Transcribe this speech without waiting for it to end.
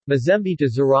Mazembe to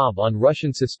Zarab on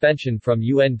Russian suspension from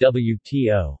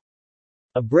UNWTO.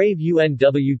 A brave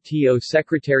UNWTO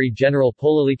Secretary-General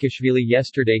Polilikashvili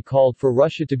yesterday called for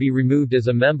Russia to be removed as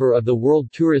a member of the World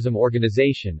Tourism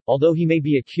Organization, although he may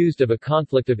be accused of a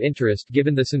conflict of interest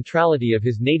given the centrality of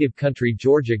his native country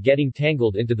Georgia getting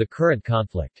tangled into the current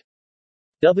conflict.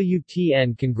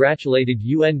 WTN congratulated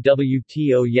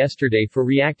UNWTO yesterday for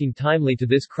reacting timely to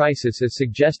this crisis as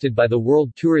suggested by the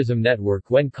World Tourism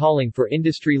Network when calling for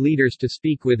industry leaders to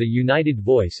speak with a united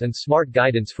voice and smart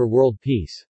guidance for world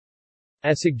peace.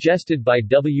 As suggested by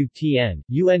WTN,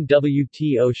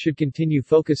 UNWTO should continue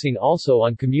focusing also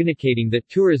on communicating that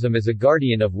tourism is a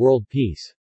guardian of world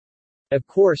peace. Of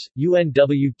course,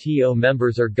 UNWTO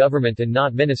members are government and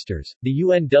not ministers. The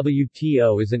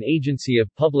UNWTO is an agency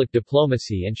of public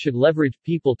diplomacy and should leverage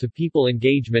people-to-people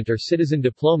engagement or citizen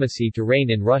diplomacy to rein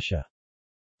in Russia.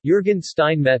 Jürgen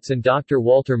Steinmetz and Dr.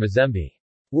 Walter Mazembe.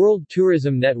 World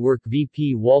Tourism Network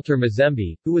VP Walter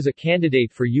Mazembe, who was a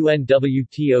candidate for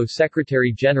UNWTO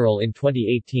Secretary-General in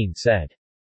 2018 said,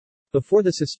 "Before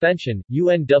the suspension,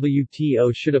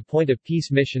 UNWTO should appoint a peace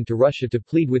mission to Russia to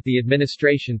plead with the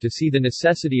administration to see the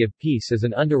necessity of peace as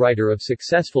an underwriter of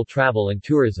successful travel and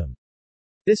tourism.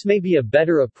 This may be a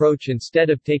better approach instead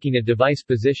of taking a device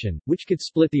position, which could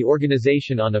split the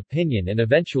organization on opinion and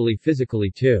eventually physically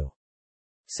too.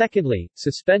 Secondly,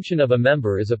 suspension of a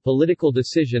member is a political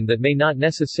decision that may not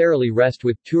necessarily rest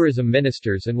with tourism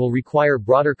ministers and will require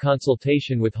broader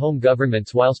consultation with home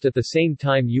governments whilst at the same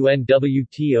time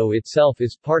UNWTO itself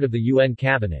is part of the UN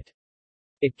cabinet.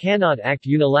 It cannot act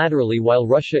unilaterally while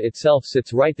Russia itself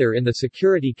sits right there in the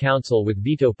Security Council with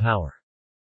veto power.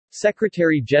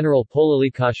 Secretary-General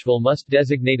Polilikashvili must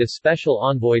designate a special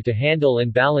envoy to handle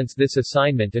and balance this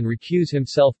assignment and recuse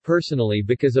himself personally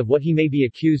because of what he may be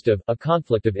accused of, a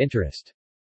conflict of interest.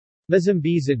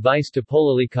 Mazembe's advice to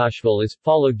Polilikashvili is,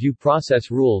 follow due process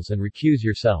rules and recuse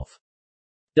yourself.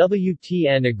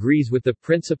 WTN agrees with the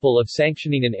principle of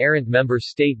sanctioning an errant member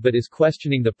state but is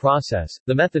questioning the process,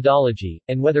 the methodology,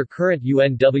 and whether current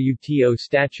UNWTO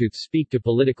statutes speak to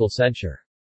political censure.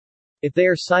 If they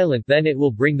are silent, then it will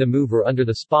bring the mover under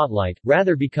the spotlight,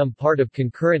 rather become part of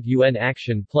concurrent UN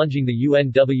action plunging the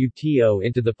UNWTO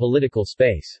into the political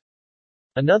space.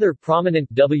 Another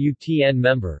prominent WTN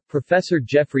member, Professor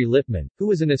Jeffrey Lippman, who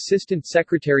was an Assistant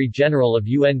Secretary-General of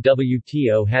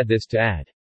UNWTO had this to add.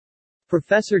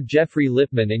 Professor Jeffrey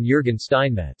Lippman and Jürgen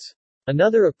Steinmetz.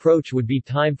 Another approach would be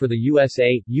time for the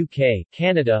USA, UK,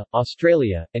 Canada,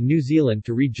 Australia, and New Zealand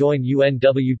to rejoin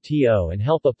UNWTO and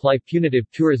help apply punitive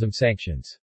tourism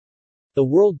sanctions. The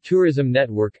World Tourism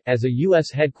Network, as a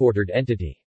U.S.-headquartered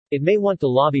entity. It may want to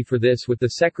lobby for this with the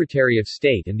Secretary of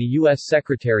State and the U.S.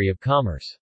 Secretary of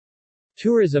Commerce.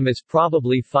 Tourism is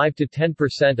probably 5 to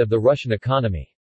 10% of the Russian economy.